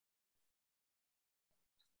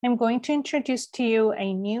I'm going to introduce to you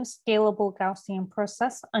a new scalable Gaussian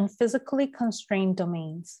process on physically constrained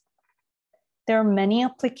domains. There are many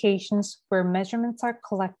applications where measurements are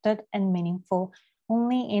collected and meaningful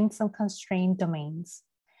only in some constrained domains.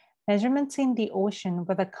 Measurements in the ocean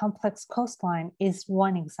with a complex coastline is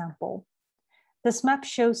one example. This map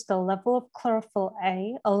shows the level of chlorophyll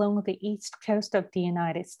A along the east coast of the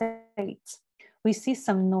United States. We see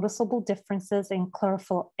some noticeable differences in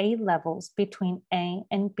chlorophyll A levels between A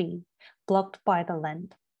and B, blocked by the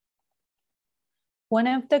land. One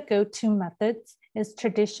of the go-to methods is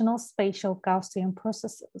traditional spatial Gaussian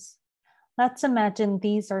processes. Let's imagine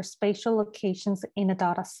these are spatial locations in a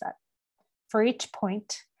data set. For each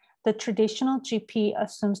point, the traditional GP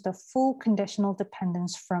assumes the full conditional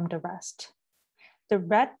dependence from the rest. The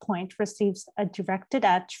red point receives a directed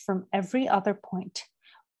edge from every other point,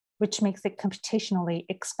 which makes it computationally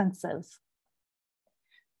expensive.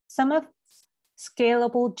 Some of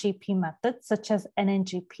scalable GP methods, such as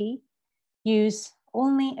NNGP, use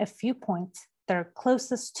only a few points that are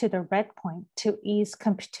closest to the red point to ease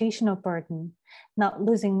computational burden, not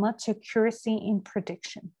losing much accuracy in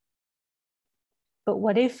prediction. But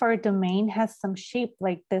what if our domain has some shape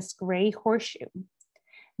like this gray horseshoe?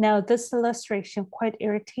 Now, this illustration quite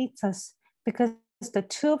irritates us because the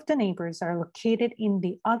two of the neighbors are located in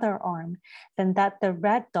the other arm than that the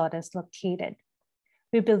red dot is located.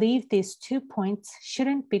 We believe these 2 points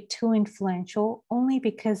shouldn't be too influential only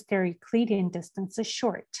because their Euclidean distance is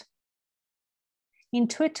short.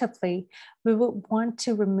 Intuitively, we would want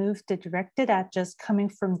to remove the directed edges coming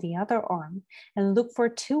from the other arm and look for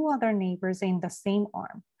 2 other neighbors in the same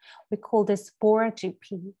arm. We call this Bora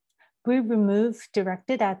GP. We remove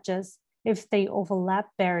directed edges if they overlap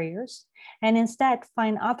barriers, and instead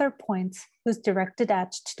find other points whose directed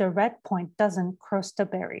edge to the red point doesn't cross the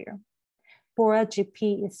barrier. Bora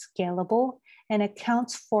GP is scalable and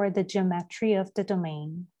accounts for the geometry of the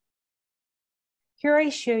domain. Here I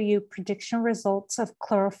show you prediction results of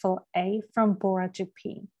chlorophyll A from Bora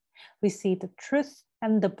GP. We see the truth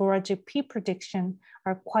and the Bora GP prediction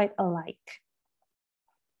are quite alike.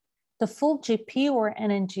 The full GP or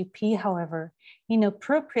NNGP, however,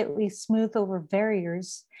 inappropriately smooth over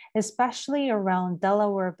barriers, especially around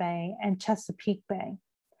Delaware Bay and Chesapeake Bay.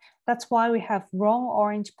 That's why we have wrong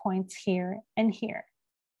orange points here and here.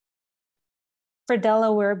 For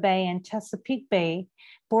Delaware Bay and Chesapeake Bay,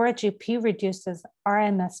 Bora GP reduces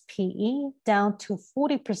RMSPE down to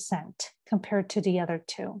 40% compared to the other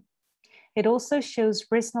two. It also shows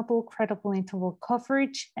reasonable credible interval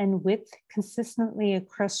coverage and width consistently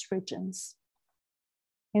across regions.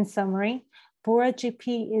 In summary, Bora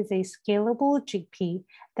GP is a scalable GP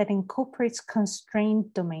that incorporates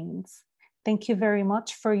constrained domains. Thank you very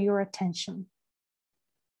much for your attention.